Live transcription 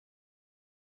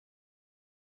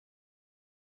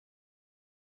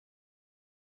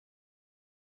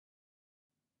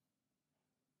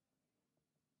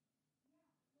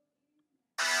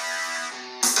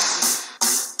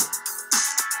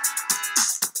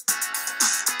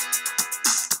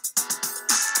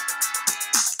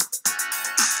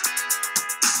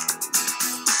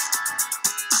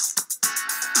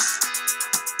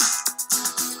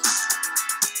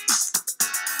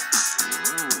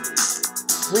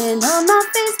When on my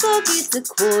Facebook it's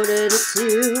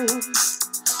 1:45.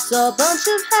 Saw a bunch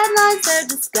of headlines, they're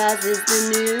disguised as the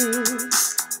news.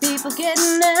 People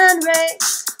getting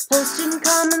enraged, posting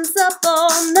comments up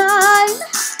all night.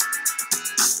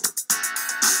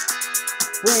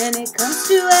 When it comes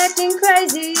to acting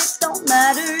crazy, it don't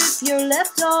matter if you're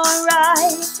left or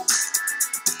right.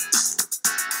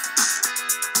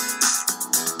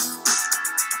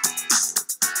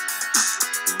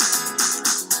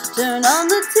 Turn on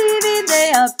the TV,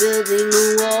 they are building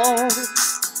a wall.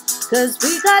 'Cause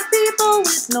we got people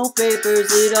with no papers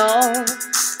at all.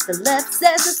 The left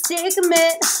says it's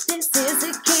stick-a-mint, this is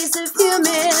a case of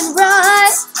human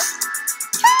rights.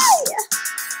 Hey!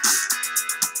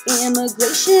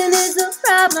 Immigration is a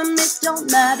problem, it don't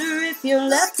matter if you're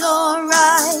left or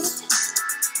right.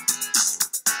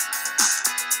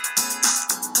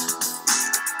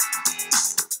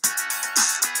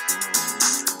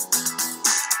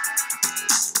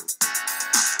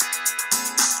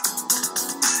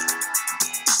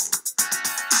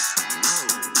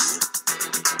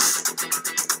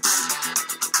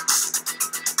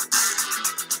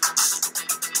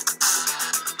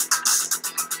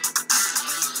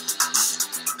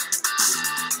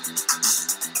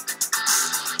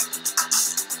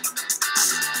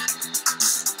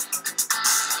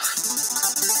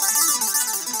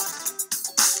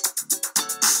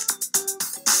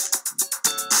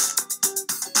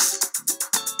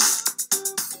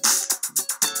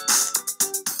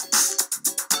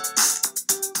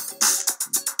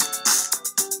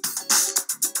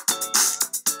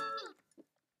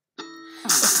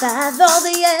 If I have all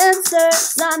the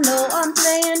answers, I know I'm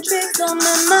playing tricks on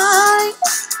my mind.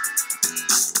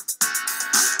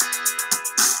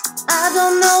 I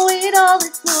don't know it all,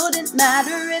 it wouldn't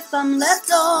matter if I'm left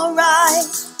or right.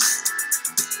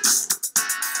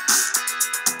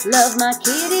 Love my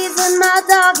kitties and my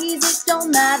doggies, it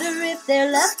don't matter if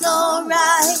they're left or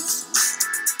right.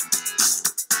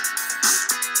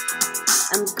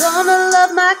 I'm gonna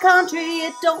love my country,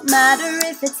 it don't matter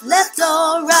if it's left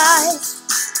or right.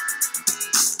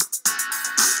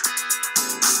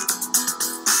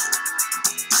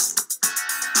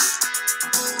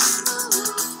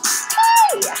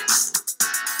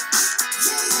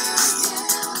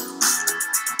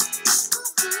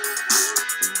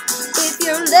 If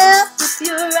you're left, if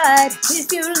you're right,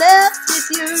 if you're left, if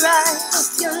you're right,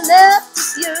 if you're left,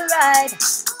 if you're right.